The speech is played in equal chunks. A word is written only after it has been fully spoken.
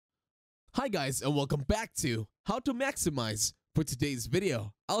Hi guys and welcome back to How to Maximize. For today's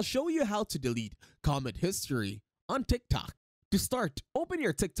video, I'll show you how to delete comment history on TikTok. To start, open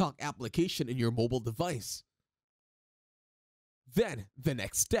your TikTok application in your mobile device. Then, the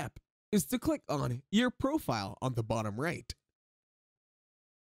next step is to click on your profile on the bottom right.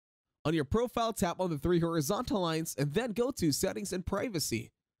 On your profile, tap on the three horizontal lines and then go to Settings and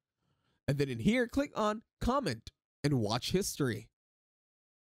Privacy. And then in here, click on Comment and Watch History.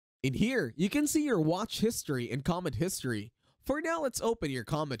 In here, you can see your watch history and comment history. For now, let's open your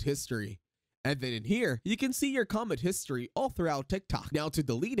comment history. And then in here, you can see your comment history all throughout TikTok. Now to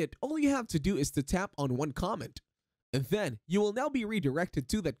delete it, all you have to do is to tap on one comment. And then you will now be redirected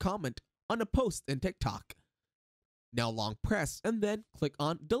to that comment on a post in TikTok. Now long press and then click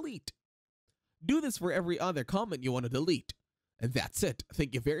on delete. Do this for every other comment you want to delete. And that's it.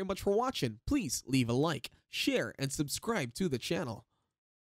 Thank you very much for watching. Please leave a like, share, and subscribe to the channel.